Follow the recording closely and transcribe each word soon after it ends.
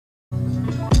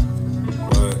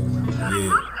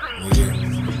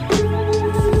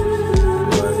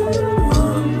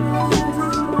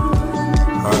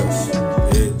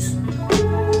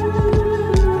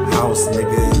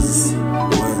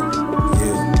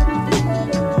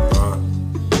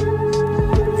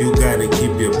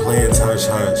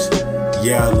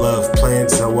Yeah, I love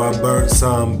plants, so I burnt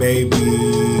some, baby.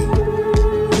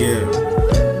 Yeah.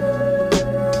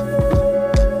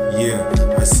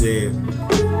 Yeah, I said,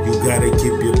 you gotta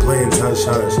keep your plans hush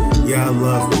hush. Yeah, I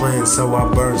love plants, so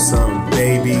I burnt some,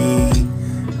 baby.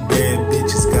 Bad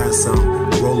bitches got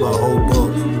some, roll a whole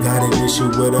book. Got an issue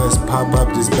with us, pop up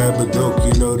this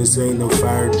babadook. You know this ain't no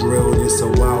fire drill, this a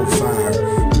wildfire.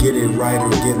 Get it right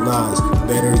or get lost,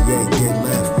 better yet get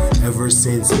left. Ever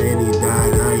since Manny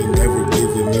died, I ain't never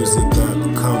given music up.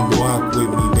 Come walk with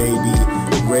me, baby.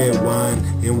 Red wine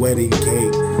and wedding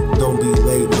cake. Don't be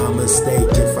late, my mistake.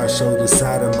 If I show the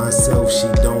side of myself she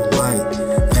don't like.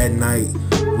 At night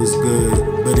was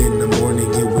good, but in the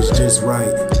morning it was just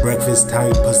right. Breakfast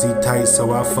tight, pussy tight,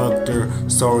 so I fucked her.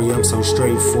 Sorry, I'm so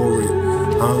straightforward.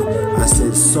 I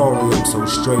said sorry, I'm so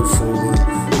straightforward.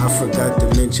 I forgot to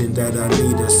mention that I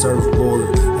need a surfboard,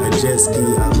 a jet ski,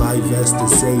 a life vest to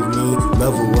save me.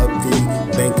 Level up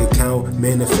the bank account,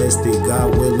 manifest it,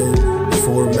 God willing.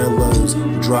 4 mellows,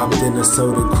 dropped in a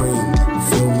soda cream.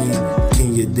 Feel me?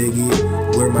 Can you dig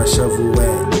it? Where my shovel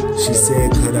at? She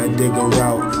said, could I dig her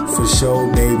out? For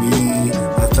sure, baby.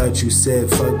 I thought you said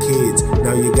fuck kids,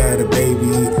 now you got a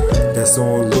baby. That's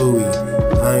on Louis.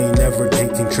 I ain't never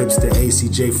taking trips to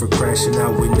ACJ for crashing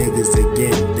out with niggas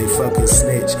again. They fucking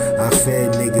snitch. I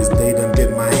fed niggas, they done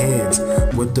bit my hands.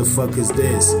 What the fuck is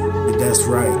this? But that's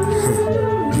right.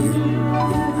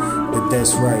 But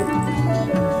that's right.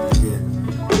 Yeah.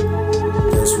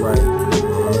 That's right.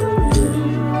 Yeah.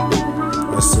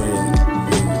 I said,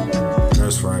 yeah.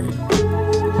 That's right.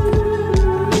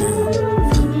 Yeah.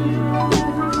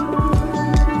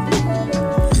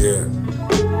 Yeah.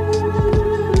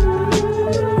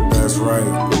 That's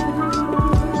right.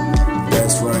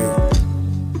 That's right.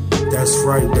 That's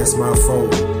right, that's my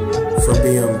fault for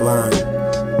being blind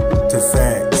to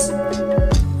facts.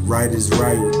 Right is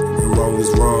right and wrong is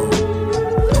wrong.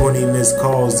 20 missed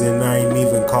calls and I ain't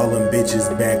even calling bitches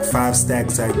back. 5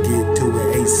 stacks I get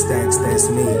to it, 8 stacks, that's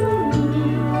me.